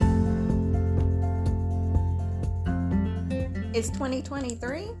It's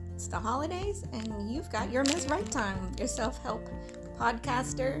 2023, it's the holidays, and you've got your Ms. Right Time, your self-help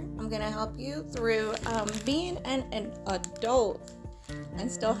podcaster. I'm going to help you through being an adult and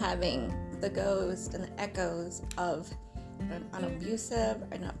still having the ghosts and the echoes of an abusive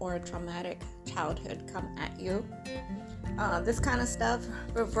or a traumatic childhood come at you. This kind of stuff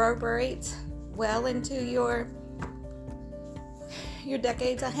reverberates well into your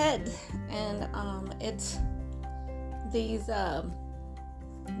decades ahead, and it's these the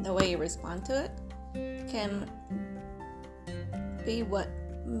way you respond to it can be what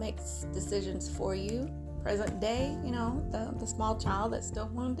makes decisions for you present day, the small child that's still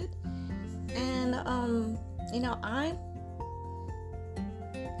wounded. And I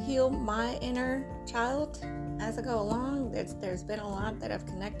heal my inner child as I go along. There's been a lot that I've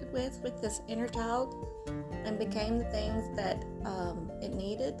connected with this inner child and became the things that it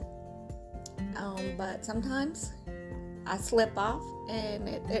needed, but sometimes I slip off and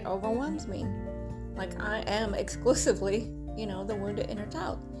it overwhelms me. Like I am exclusively, the wounded inner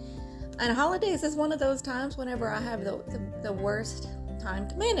child. And holidays is one of those times whenever I have the worst time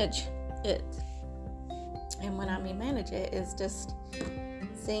to manage it. And when I mean manage it, is just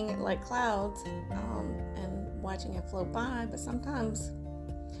seeing it like clouds and watching it float by. But sometimes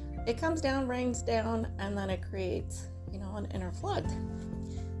it comes down, rains down, and then it creates, an inner flood.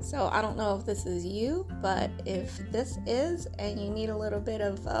 So I don't know if this is you, but if this is, and you need a little bit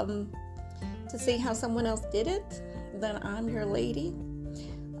of to see how someone else did it, then I'm your lady.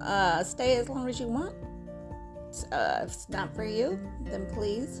 Stay as long as you want. If it's not for you, then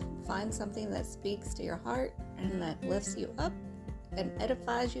please find something that speaks to your heart and that lifts you up and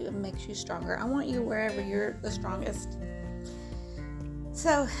edifies you and makes you stronger. I want you wherever you're the strongest.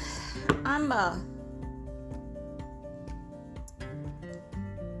 So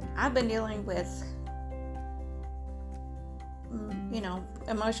I've been dealing with,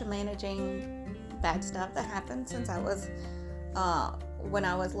 emotion managing bad stuff that happened since I was, when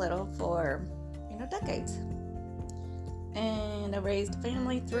I was little for, decades. And I raised a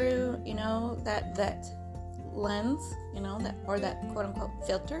family through, that lens, that quote unquote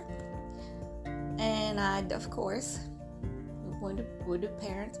filter. And I, of course, wounded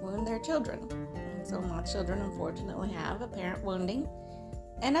parents wound their children. And so my children unfortunately have a parent wounding.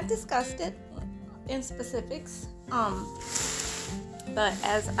 And I've discussed it in specifics. But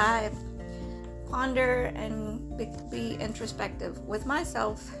as I ponder and be introspective with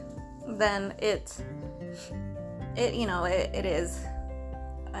myself, then it is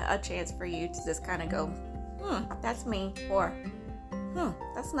a chance for you to just kind of go, that's me, or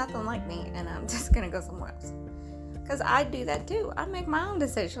that's nothing like me, and I'm just gonna go somewhere else. Because I do that too. I make my own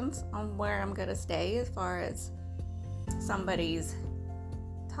decisions on where I'm gonna stay as far as somebody's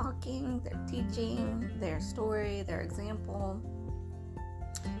talking, their teaching, their story, their example.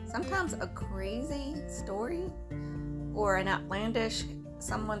 Sometimes a crazy story or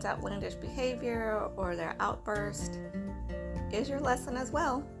someone's outlandish behavior or their outburst is your lesson as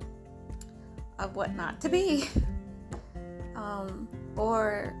well of what not to be.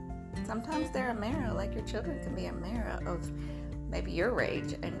 Or sometimes they're a mirror, like your children can be a mirror of maybe your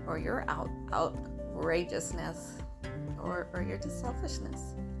rage or your outrageousness or your just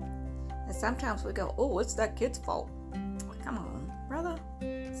selfishness. And sometimes we go, oh, it's that kid's fault. Come on, brother,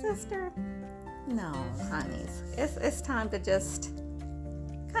 sister. No, honeys. It's time to just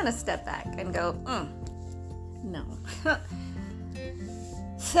kind of step back and go, no.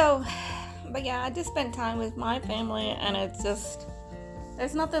 So, but yeah, I just spent time with my family, and it's just,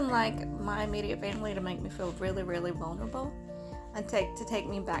 there's nothing like my immediate family to make me feel really, really vulnerable and to take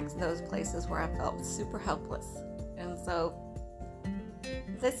me back to those places where I felt super helpless. And so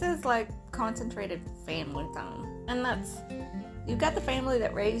this is like concentrated family time. And that's, you've got the family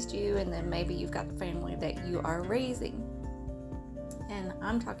that raised you, and then maybe you've got the family that you are raising. And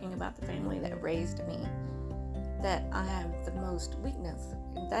I'm talking about the family that raised me, that I have the most weakness.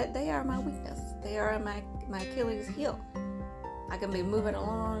 That they are my weakness. They are my Achilles heel. I can be moving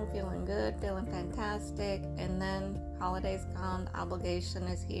along, feeling good, feeling fantastic, and then holidays come, obligation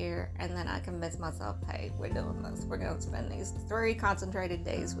is here, and then I convince myself, hey, we're doing this. We're going to spend these 3 concentrated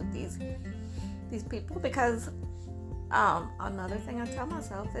days with these people, because another thing I tell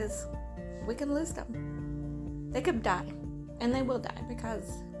myself is we can lose them. They could die, and they will die,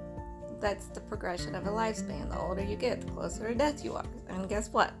 because that's the progression of a lifespan. The older you get, the closer to death you are. And guess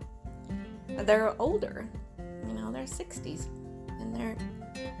what? They're older. They're 60s. And their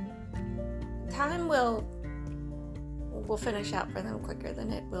time will finish out for them quicker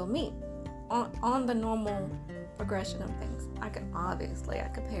than it will me. On the normal progression of things. I could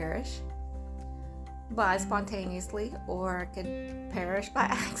perish. by spontaneously, or I could perish by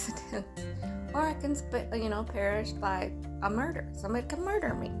accident, or I can perish by a murder. Somebody could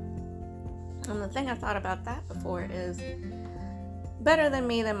murder me. And the thing I thought about that before is, better than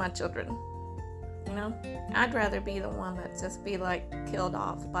me than my children. I'd rather be the one that just be like killed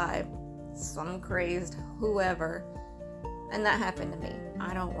off by some crazed whoever, and that happened to me.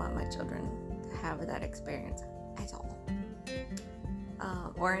 I don't want my children to have that experience at all,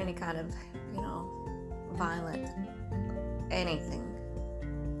 or any kind of violent anything.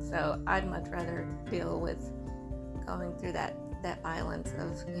 So I'd much rather deal with going through that violence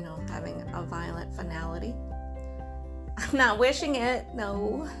of having a violent finality. I'm not wishing it.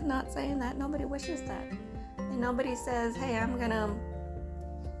 No, not saying that. Nobody wishes that. And nobody says, hey, I'm gonna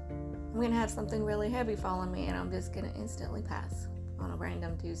have something really heavy fall on me and I'm just gonna instantly pass on a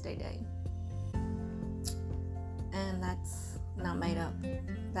random Tuesday day. And that's not made up.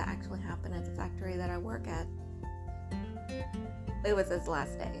 That actually happened at the factory that I work at. It was his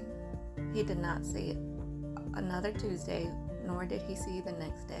last day. He did not see another Tuesday, nor did he see the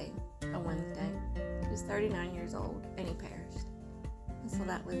next day, a Wednesday. He was 39 years old, and he perished. And so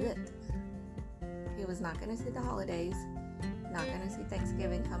that was it. He was not going to see the holidays, not going to see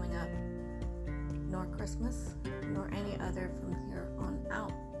Thanksgiving coming up, nor Christmas, nor any other from here on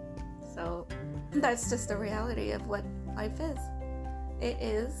out. So that's just the reality of what life is. It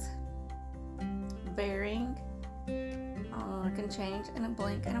is varying. It can change in a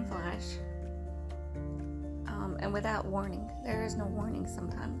blink and a flash. And without warning. There is no warning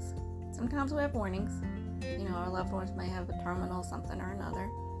sometimes. Sometimes we have warnings. Our loved ones may have a terminal something or another.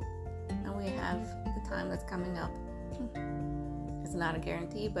 And we have the time that's coming up. It's not a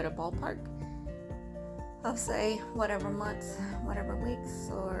guarantee, but a ballpark of, say, whatever months, whatever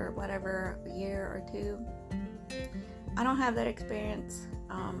weeks, or whatever year or two. I don't have that experience.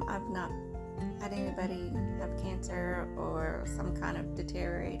 I've not had anybody have cancer or some kind of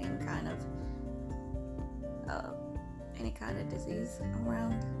deteriorating kind of any kind of disease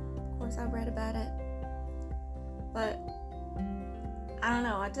around. Of course, I've read about it, but I don't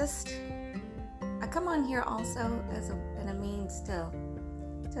know. I come on here also in a means to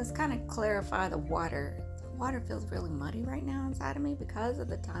just kind of clarify the water. The water feels really muddy right now inside of me because of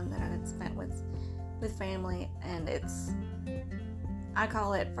the time that I had spent with family, and I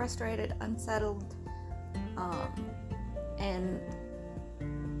call it frustrated, unsettled, and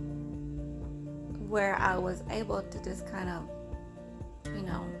where I was able to just kind of,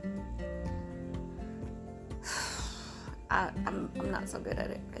 I'm not so good at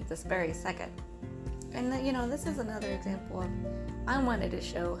it at this very second. And this is another example of, I wanted to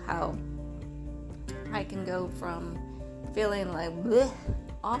show how I can go from feeling like bleh,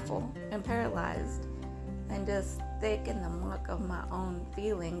 awful and paralyzed and just thick in the muck of my own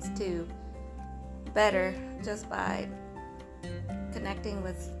feelings to better just by connecting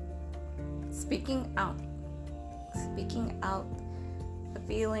with speaking out the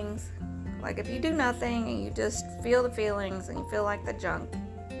feelings. Like if you do nothing and you just feel the feelings and you feel like the junk,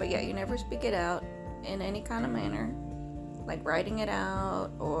 but yet you never speak it out in any kind of manner, like writing it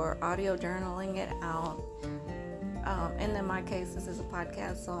out or audio journaling it out. And in my case, this is a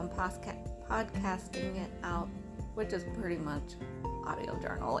podcast, so I'm podcasting it out, which is pretty much audio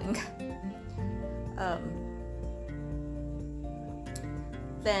journaling.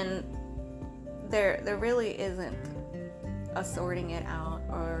 Then there really isn't a sorting it out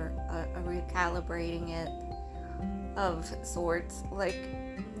or a recalibrating it of sorts. Like,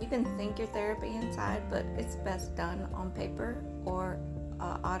 you can think your therapy inside, but it's best done on paper or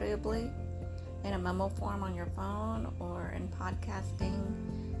audibly in a memo form on your phone or in podcasting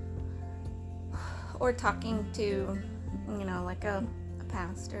or talking to, like a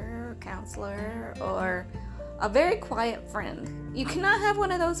pastor or counselor or a very quiet friend. You cannot have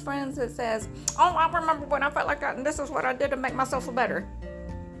one of those friends that says, oh, I remember when I felt like that and this is what I did to make myself feel better.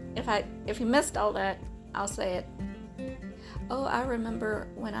 If you missed all that, I'll say it. Oh, I remember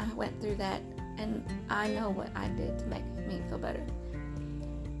when I went through that and I know what I did to make me feel better.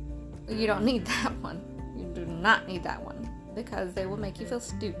 You don't need that one. You do not need that one, because they will make you feel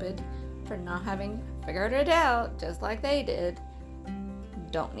stupid for not having figured it out just like they did.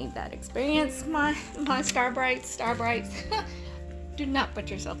 Don't need that experience, my Starbrights. Do not put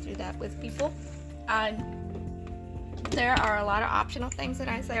yourself through that with people. There are a lot of optional things that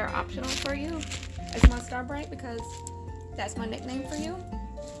I say are optional for you as my Starbright, because that's my nickname for you.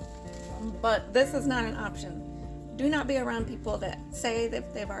 But this is not an option. Do not be around people that say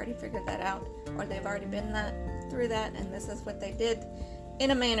that they've already figured that out, or they've already been through that, and this is what they did,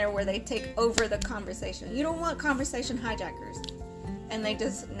 in a manner where they take over the conversation. You don't want conversation hijackers. and they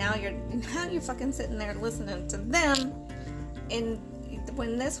just, now you're fucking sitting there listening to them, and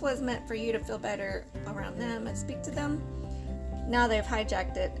when this was meant for you to feel better around them and speak to them, now they've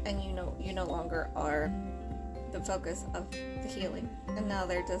hijacked it, and you no longer are the focus of the healing, and now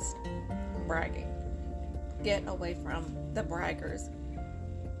they're just bragging. Get away from the braggers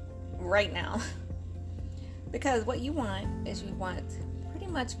right now. Because what you want is, you want pretty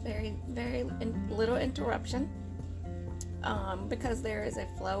much very, very little interruption, because there is a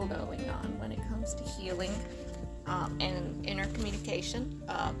flow going on when it comes to healing and inner communication,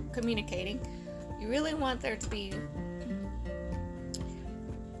 communicating. You really want there to be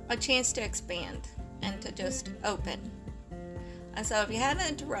a chance to expand and to just open. And so if you have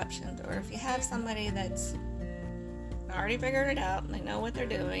interruptions, or if you have somebody that's already figured it out and they know what they're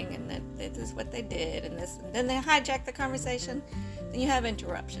doing, and that this is what they did, and then they hijack the conversation, then you have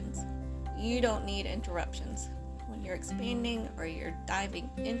interruptions. You don't need interruptions when you're expanding, or you're diving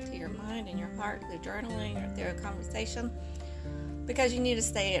into your mind and your heart through journaling or through a conversation, because you need to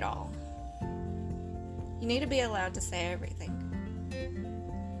say it all. You need to be allowed to say everything,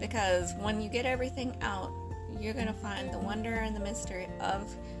 because when you get everything out, you're going to find the wonder and the mystery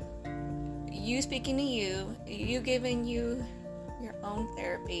of you speaking to you giving you your own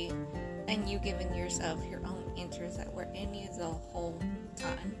therapy, and you giving yourself your own answers that were in you the whole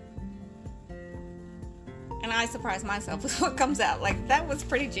time. And I surprised myself with what comes out. Like, that was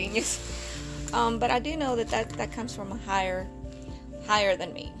pretty genius. But I do know that comes from a higher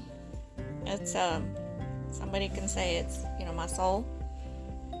than me. It's somebody can say it's, my soul.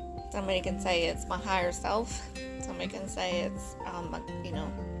 Somebody can say it's my higher self. Somebody can say it's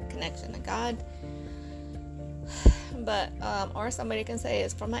connection to God. But or somebody can say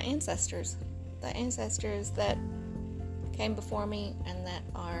it's from my ancestors, the ancestors that came before me and that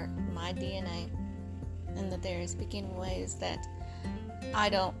are my DNA, and that they're speaking in ways that I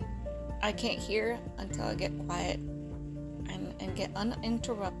can't hear until I get quiet and get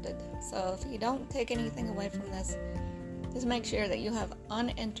uninterrupted. So if you don't take anything away from this, just make sure that you have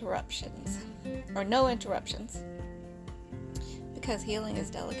uninterruptions, or no interruptions, because healing is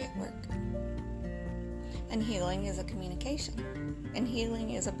delicate work, and healing is a communication, and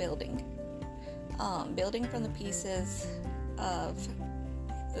healing is a building from the pieces of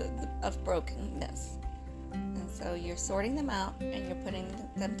brokenness. And so you're sorting them out, and you're putting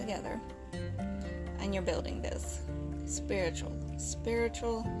them together, and you're building this spiritual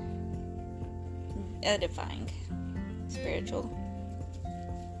edifying, spiritual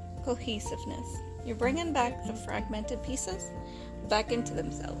cohesiveness. You're bringing back the fragmented pieces back into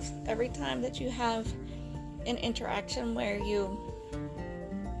themselves. Every time that you have an interaction where you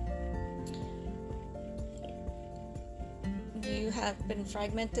have been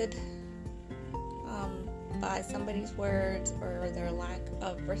fragmented by somebody's words, or their lack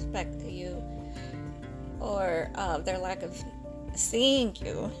of respect to you, or their lack of seeing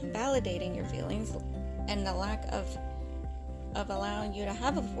you, validating your feelings, and the lack of allowing you to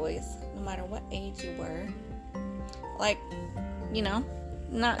have a voice, no matter what age you were. Like,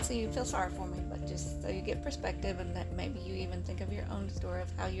 not so you feel sorry for me, but just so you get perspective, and that maybe you even think of your own story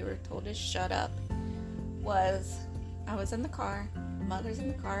of how you were told to shut up. I was in the car, mother's in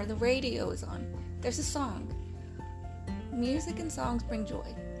the car, the radio is on, there's a song. Music and songs bring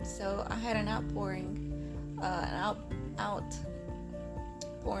joy. So I had an outpouring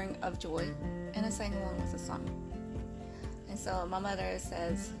of joy, and I sang along with the song. And so my mother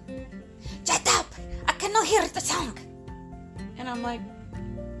says, "Shut up! I cannot hear the song." And I'm like,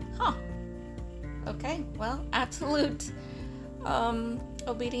 okay, well, absolute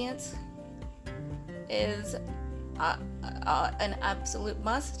obedience is an absolute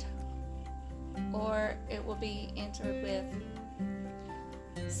must, or it will be answered with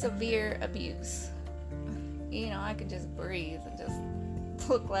severe abuse. I could just breathe and just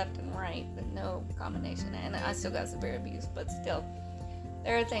look left and right, but no combination. And I still got severe abuse, but still,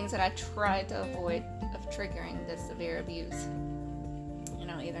 there are things that I try to avoid of triggering this severe abuse.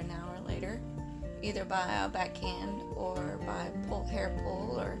 Either now or later, either by a backhand or by hair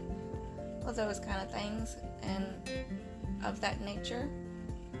pull, or those kind of things, and of that nature.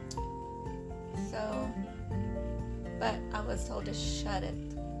 So, but I was told to shut it.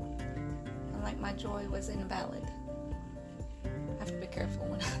 And like my joy was invalid. I have to be careful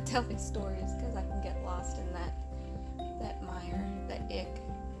when I tell these stories, because I can get lost in that mire, that ick,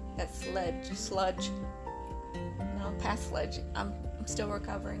 that sludge. No, past sludge. I'm still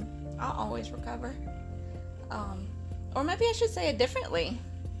recovering. I'll always recover. Or maybe I should say it differently.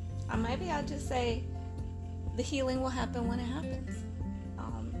 Maybe I'll just say the healing will happen when it happens.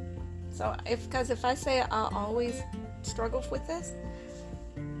 Because if I say I'll always struggle with this,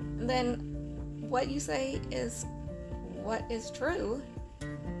 then what you say is what is true.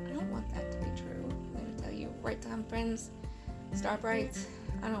 I don't want that to be true. I'm going to tell you, Right Time Friends, Star Brights,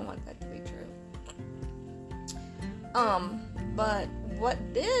 I don't want that to be true. But what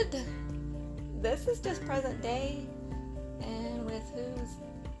did, this is just present day, and with who's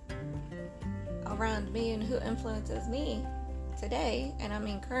around me and who influences me today, and I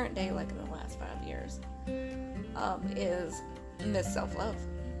mean current day, like in the last 5 years, is Miss Self-Love.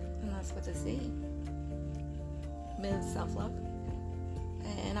 And that's with a Z. Ms. Self-Love.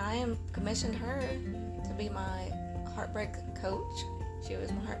 And I am commissioned her to be my heartbreak coach. She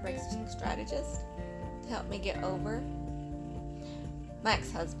was my heartbreak strategist to help me get over my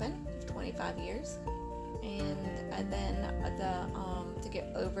ex-husband of 25 years. And then to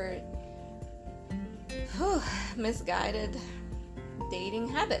get over misguided dating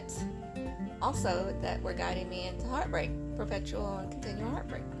habits also that were guiding me into heartbreak, perpetual and continual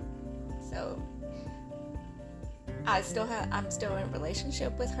heartbreak. So I'm still in a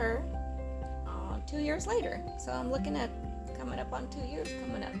relationship with her 2 years later. So I'm looking at coming up on 2 years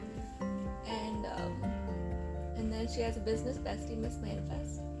coming up. And then she has a business bestie, Miss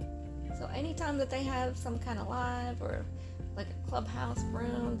Manifest. So anytime that they have some kind of live or like a clubhouse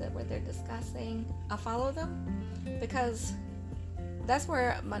room where they're discussing, I follow them because that's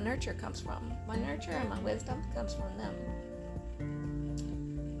where my nurture comes from. My nurture and my wisdom comes from them.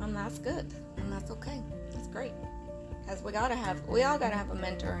 And that's good. And that's okay. That's great. Because we all gotta have a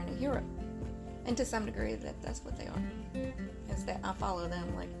mentor and a hero. And to some degree that's what they are. Is that I follow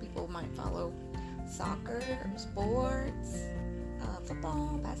them like people might follow soccer, sports,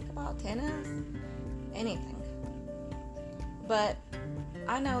 football, basketball, tennis, anything. But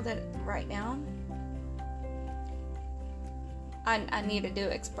I know that right now I need to do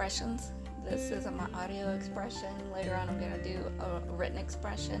expressions. This is my audio expression. Later on I'm going to do a written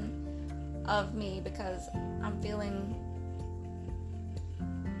expression of me because I'm feeling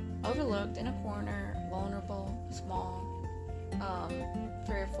overlooked, in a corner, vulnerable, small,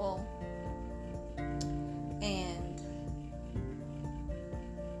 fearful, and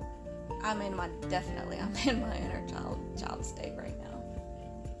I'm in my inner child state right now.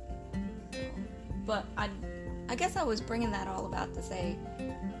 But I guess I was bringing that all about to say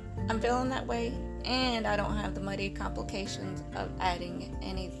I'm feeling that way, and I don't have the muddy complications of adding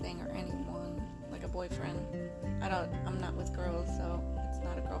anything or anyone, like a boyfriend. I'm not with girls, so it's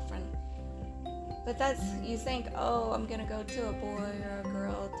not a girlfriend. But you think, oh, I'm gonna go to a boy or a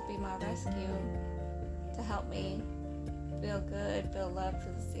girl to be my rescue, to help me feel good, feel loved,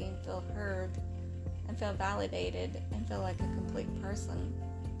 feel seen, feel heard, and feel validated, and feel like a complete person.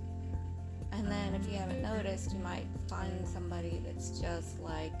 And then if you haven't noticed, you might find somebody that's just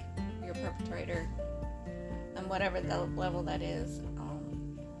like your perpetrator, and whatever the level that is,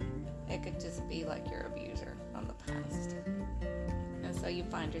 it could just be like your abuser from the past. And so you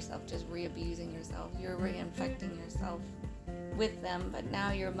find yourself just re-abusing yourself. You're reinfecting yourself with them, but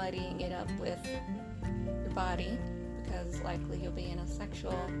now you're muddying it up with your body, because likely you'll be in a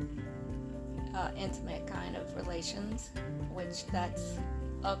sexual, intimate kind of relations, which that's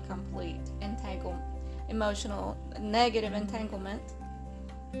a complete emotional, negative entanglement.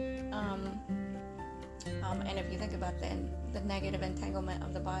 And if you think about the negative entanglement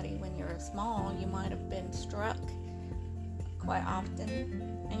of the body when you're small, you might have been struck quite often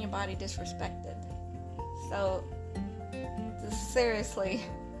and your body disrespected. So seriously,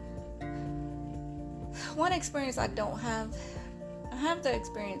 one experience I don't have, I have the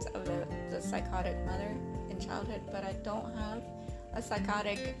experience of the psychotic mother in childhood, but I don't have a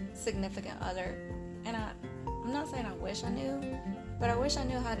psychotic significant other. And I'm not saying I wish I knew, but I wish I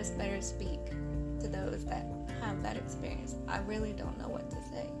knew how to better speak to those that have that experience. I really don't know what to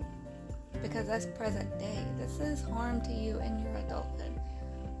say, because that's present day. This is harm to you in your adulthood.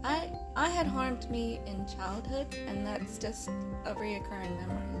 I had harmed me in childhood, and that's just a reoccurring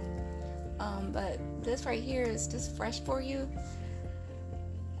memory. But this right here is just fresh for you.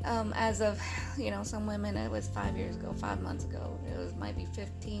 As of, some women, it was 5 years ago, 5 months ago. It was maybe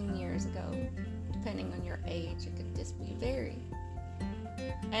 15 years ago, depending on your age. It could just be vary.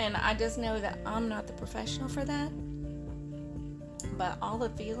 And I just know that I'm not the professional for that. But all the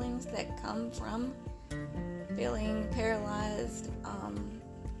feelings that come from feeling paralyzed,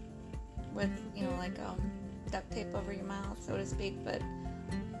 with, duct tape over your mouth, so to speak, but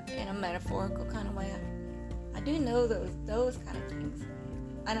in a metaphorical kind of way. I do know those kind of things.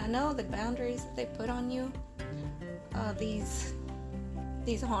 And I know the boundaries that they put on you, these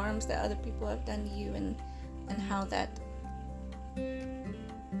harms that other people have done to you, and how that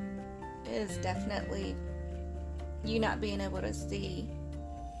is definitely you not being able to see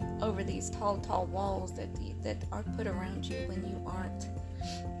a over these tall walls that are put around you when you aren't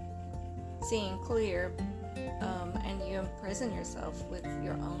seeing clear, and you imprison yourself with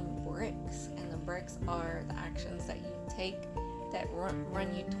your own bricks. And the bricks are the actions that you take that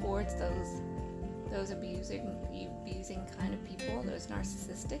run you towards those abusing kind of people, those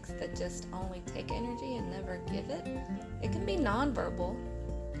narcissistics that just only take energy and never give it. It can be nonverbal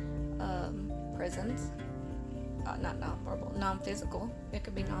prisons, not nonverbal, non-physical. It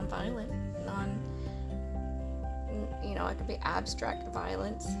could be nonviolent, it could be abstract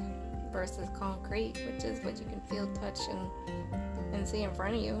violence versus concrete, which is what you can feel, touch, and see in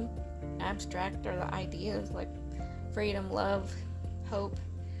front of you. Abstract are the ideas like freedom, love, hope,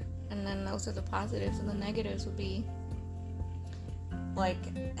 and then those are the positives, and the negatives would be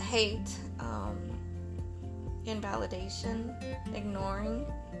like hate, invalidation, ignoring,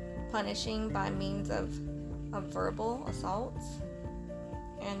 punishing by means of verbal assaults,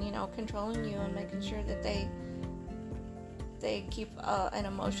 and controlling you and making sure that they keep an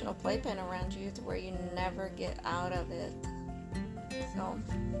emotional playpen around you to where you never get out of it. So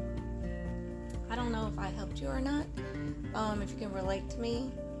I don't know if I helped you or not. If you can relate to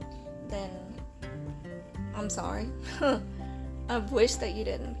me, then I'm sorry. I wish that you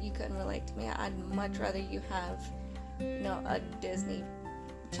couldn't relate to me. I'd much rather you have a Disney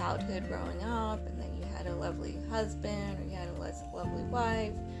childhood growing up, and then you had a lovely husband, or you had a lovely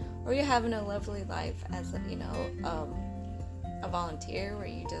wife, or you're having a lovely life as a volunteer where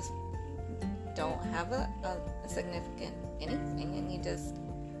you just don't have a significant anything, and you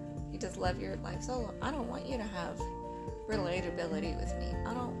just love your life solo. I don't want you to have relatability with me.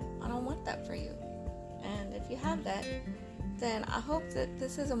 I don't want that for you. And if you have that, then I hope that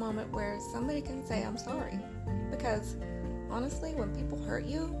this is a moment where somebody can say I'm sorry. Because honestly, when people hurt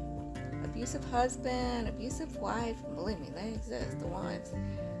you, abusive husband, abusive wife, and believe me, they exist, the wives,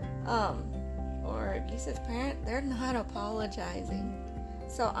 or abusive parent, they're not apologizing.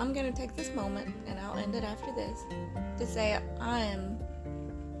 So I'm going to take this moment, and I'll end it after this, to say I am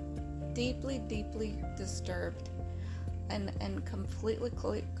deeply, deeply disturbed and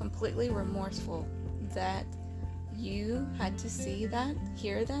completely remorseful that you had to see that,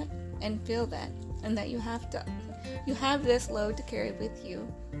 hear that, and feel that, and that you have this load to carry with you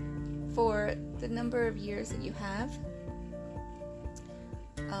for the number of years that you have,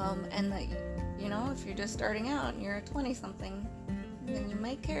 and that if you're just starting out and you're a 20-something, then you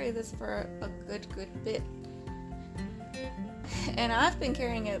may carry this for a good bit. And I've been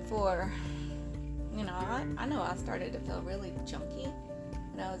carrying it for, I know I started to feel really junky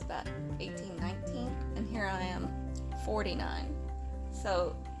when I was about 18, 19, and here I am, 49.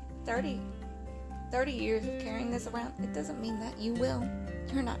 So 30 years of carrying this around, it doesn't mean that you will.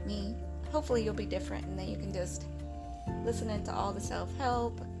 You're not me. Hopefully you'll be different, and then you can just listen into all the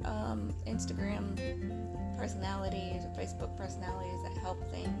self-help, Instagram personalities, or Facebook personalities that help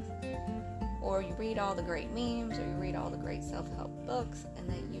things, or you read all the great memes, or you read all the great self-help books, and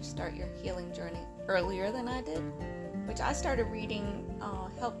then you start your healing journey earlier than I did, which I started reading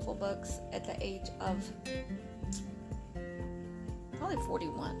helpful books at the age of probably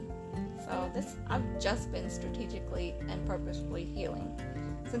 41. So I've just been strategically and purposefully healing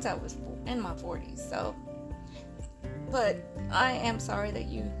since I was in my 40s. So, but I am sorry that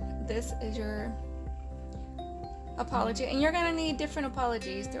this is your apology, and you're gonna need different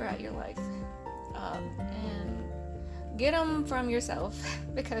apologies throughout your life, and get them from yourself,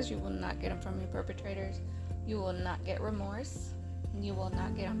 because you will not get them from your perpetrators. You will not get remorse. You will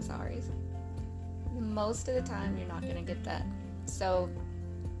not get I'm sorry's. Most of the time, you're not gonna get that. So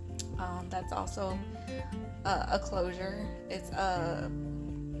that's also a closure. It's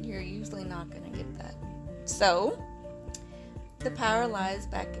you're usually not gonna get that. So the power lies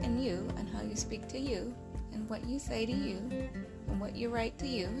back in you, and how you speak to you, and what you say to you, and what you write to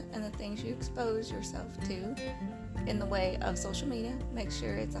you, and the things you expose yourself to in the way of social media. Make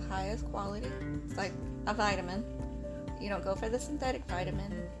sure it's the highest quality. It's like a vitamin. You don't go for the synthetic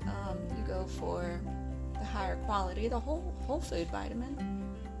vitamin. You go for the higher quality, the whole food vitamin,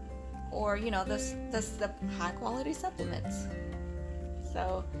 or the high quality supplements.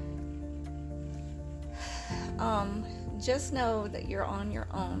 So just know that you're on your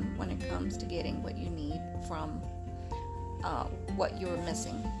own when it comes to getting what you need from what you were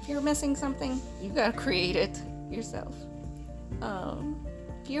missing. If you're missing something, you gotta create it yourself.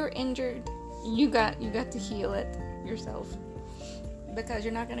 If you're injured, you got to heal it yourself, because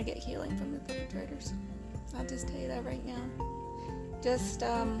you're not gonna get healing from the perpetrators. I'll just tell you that right now. Just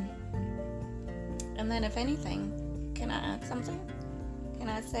and then if anything, can I add something? Can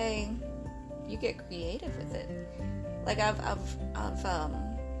I say you get creative with it? Like I've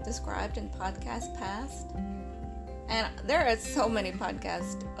described in podcast past. And there are so many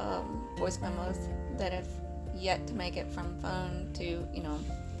podcast voice memos that have yet to make it from phone to,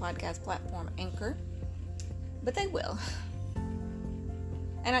 podcast platform Anchor. But they will.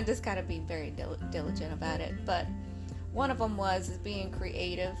 And I just got to be very diligent about it. But one of them was being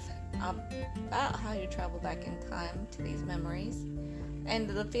creative about how you travel back in time to these memories and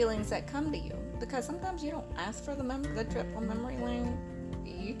the feelings that come to you. Because sometimes you don't ask for the trip on memory lane.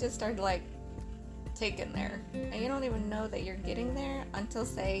 You just start taken there, and you don't even know that you're getting there until,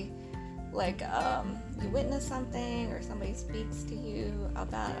 say, you witness something or somebody speaks to you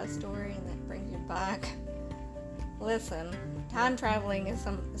about a story and that brings you back. Listen, time traveling is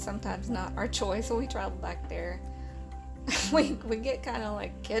sometimes not our choice, so we travel back there. we get kind of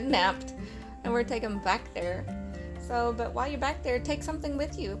kidnapped and we're taken back there. So, but while you're back there, take something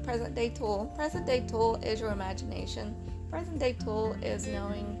with you. Present day tool is your imagination. Present day tool is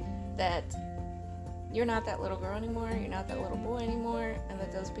knowing that you're not that little girl anymore, you're not that little boy anymore, and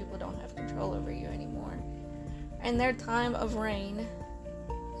that those people don't have control over you anymore. And their time of reign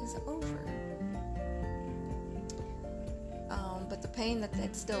is over. But the pain that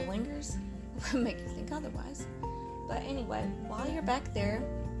still lingers will make you think otherwise. But anyway, while you're back there,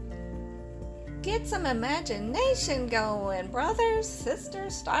 get some imagination going, brothers,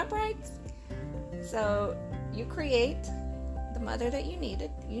 sisters, star brights. So you create the mother that you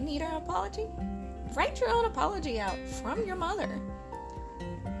needed. You need her apology. Write your own apology out from your mother.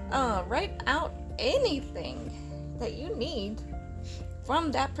 Write out anything that you need from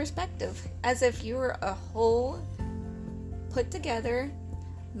that perspective, as if you were a whole, put together,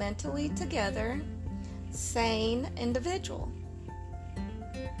 mentally together, sane individual.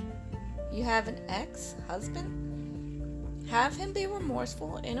 You have an ex-husband, have him be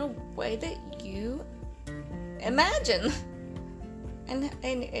remorseful in a way that you imagine. And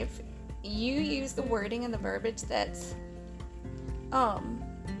if you use the wording and the verbiage that's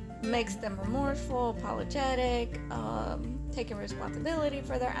makes them remorseful, apologetic, taking responsibility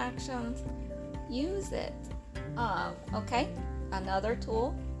for their actions, use it. Okay, another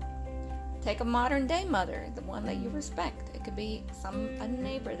tool. Take a modern day mother, the one that you respect. It could be a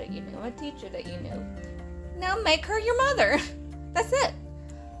neighbor that you knew, a teacher that you knew. Now make her your mother. That's it.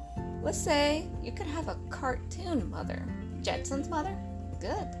 Let's say you could have a cartoon mother. Jetson's mother?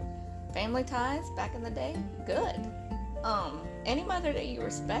 Good. Family Ties back in the day? Good. Any mother that you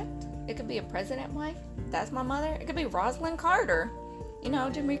respect. It could be a president wife. That's my mother. It could be Rosalind Carter.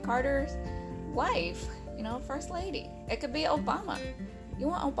 Jimmy Carter's wife. First lady. It could be Obama. You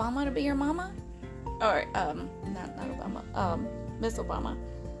want Obama to be your mama? Or, not Obama. Miss Obama.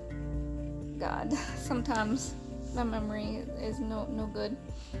 God, sometimes my memory is no good.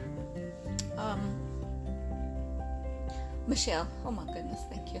 Michelle. Oh my goodness,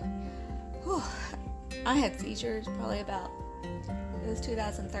 thank you. Whew. I had seizures probably it was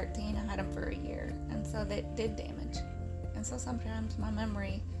 2013. I had them for a year, and so they did damage. And so sometimes my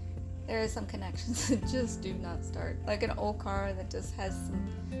memory, there is some connections that just do not start. Like an old car that just has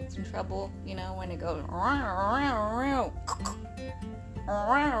some trouble, when it goes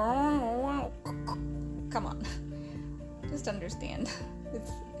come on. Just understand.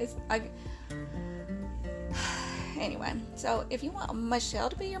 Anyway, so if you want Michelle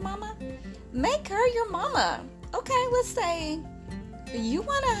to be your mama, make her your mama. Okay, let's say you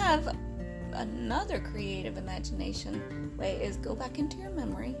want to have another creative imagination way is go back into your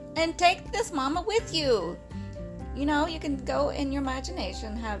memory and take this mama with you. You can go in your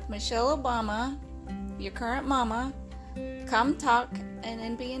imagination, have Michelle Obama, your current mama, come talk and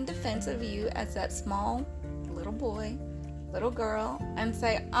then be in defense of you as that small little boy, little girl, and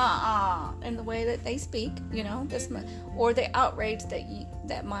say in the way that they speak, or the outrage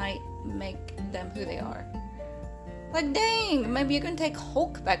that might make them who they are. Like, dang, maybe you can take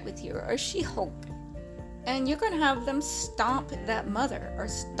Hulk back with you, or She-Hulk, and you're going to have them stomp that mother or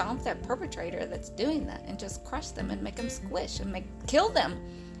stomp that perpetrator that's doing that and just crush them and make them squish and kill them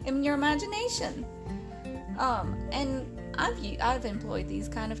in your imagination. And I've employed these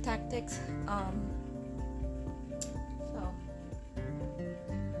kind of tactics.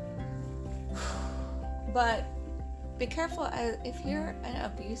 But be careful if you're an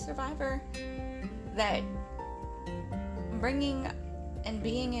abuse survivor, that bringing and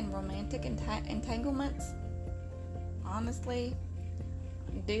being in romantic entanglements, honestly,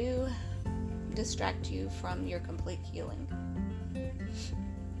 do distract you from your complete healing.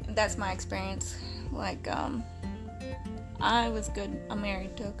 That's my experience. I was good. I'm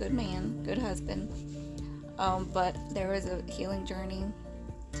married to a good man, good husband. But there was a healing journey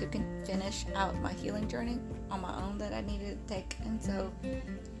to finish out my healing journey on my own that I needed to take. And so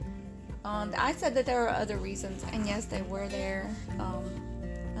I said that there were other reasons, and yes, they were there,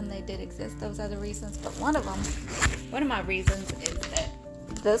 and they did exist, those other reasons. But one of my reasons is that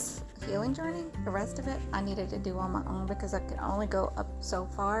this healing journey, the rest of it, I needed to do on my own, because I could only go up so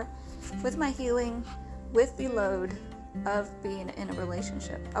far with my healing with the load of being in a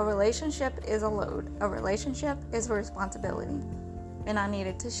relationship. A relationship is a load. A relationship is a responsibility. And I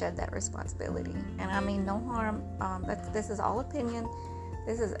needed to shed that responsibility. And I mean no harm. This is all opinion.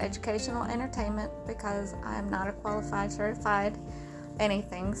 This is educational entertainment, because I am not a qualified, certified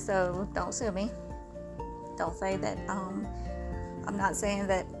anything. So don't sue me. Don't say that. I'm not saying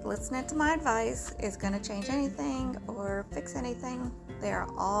that listening to my advice is going to change anything or fix anything. They are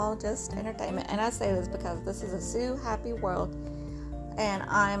all just entertainment. And I say this because this is a sue-happy world, and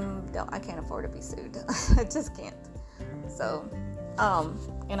I can't afford to be sued. I just can't. So,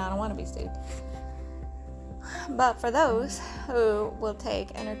 and I don't want to be sued. But for those who will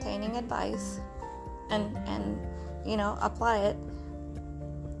take entertaining advice and apply it,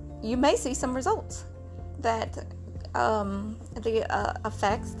 you may see some results that the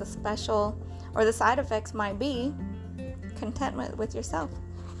effects, the special or the side effects might be contentment with yourself,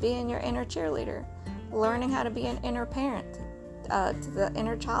 being your inner cheerleader, learning how to be an inner parent to the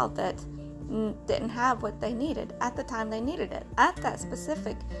inner child that didn't have what they needed at the time they needed it, at that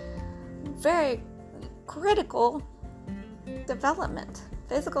specific, very critical development,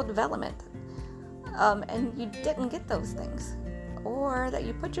 physical development, and you didn't get those things, or that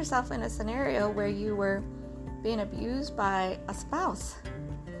you put yourself in a scenario where you were being abused by a spouse,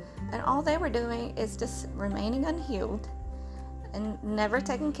 and all they were doing is just remaining unhealed and never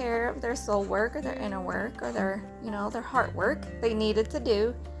taking care of their soul work or their inner work or their heart work they needed to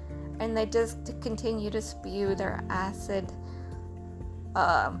do, and they just continue to spew their acid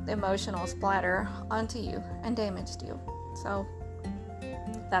emotional splatter onto you and damaged you. So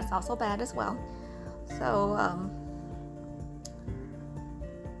that's also bad as well. So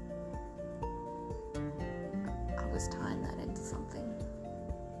I was tying that into something.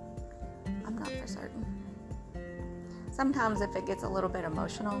 I'm not for certain. Sometimes if it gets a little bit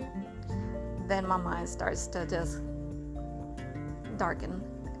emotional, then my mind starts to just darken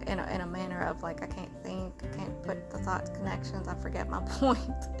in a manner of like, I can't think, I can't put the thoughts connections, I forget my point.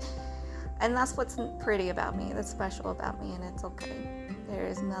 And that's what's pretty about me, that's special about me, and it's okay. There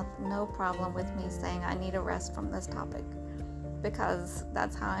is no problem with me saying I need a rest from this topic, because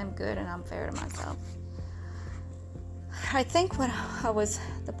that's how I'm good and I'm fair to myself. I think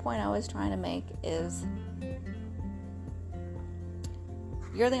the point I was trying to make is,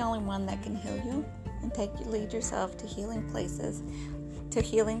 you're the only one that can heal you and lead yourself to healing places, to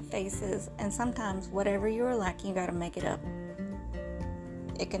healing faces, and sometimes whatever you are lacking, you got to make it up.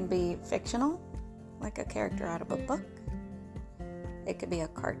 It can be fictional, like a character out of a book. It could be a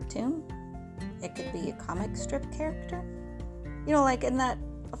cartoon. It could be a comic strip character. Like in that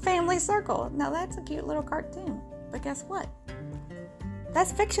Family Circle. Now that's a cute little cartoon, but guess what?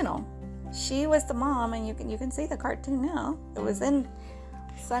 That's fictional. She was the mom, and you can see the cartoon now. It was in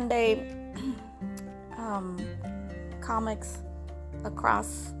Sunday comics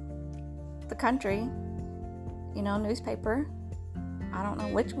across the country, newspaper. I don't know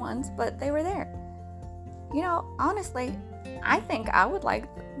which ones, but they were there. Honestly, I think I would like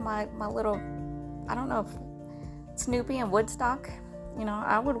my little, I don't know if Snoopy and Woodstock,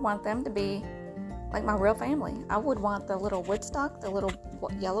 I would want them to be like my real family. I would want the little Woodstock, the little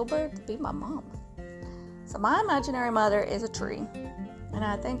yellow bird, to be my mom. So my imaginary mother is a tree, and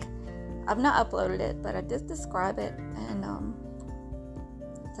I think I've not uploaded it, but I did describe it, and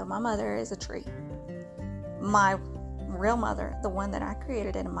so my mother is a tree. My real mother, the one that I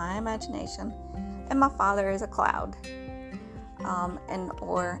created in my imagination, and my father is a cloud,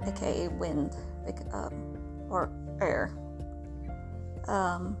 or aka wind, or air.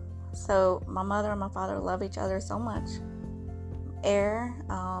 So my mother and my father love each other so much. Air,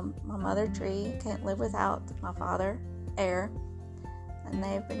 my mother tree, can't live without my father, air, and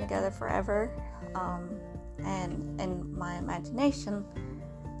they've been together forever. And in my imagination,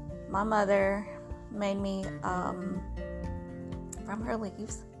 my mother made me, from her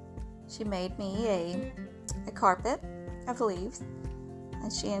leaves, she made me a carpet of leaves,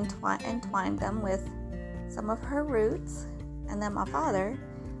 and she entwined them with some of her roots. And then my father,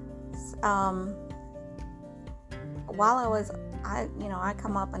 while I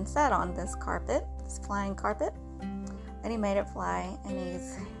come up and sat on this carpet, this flying carpet, and he made it fly, and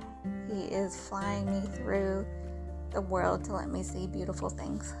he is flying me through the world to let me see beautiful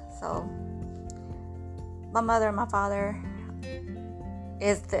things. So my mother and my father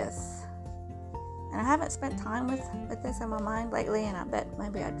is this. And I haven't spent time with this in my mind lately, and I bet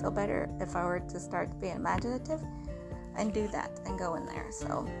maybe I'd feel better if I were to start being imaginative and do that and go in there.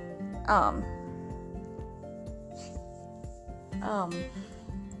 So,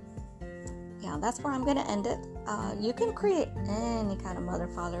 yeah, that's where I'm going to end it. You can create any kind of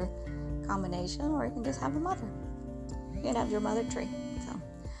mother-father combination, or you can just have a mother. You can have your mother tree. So,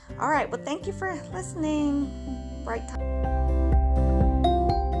 all right. Well, thank you for listening. Bright time.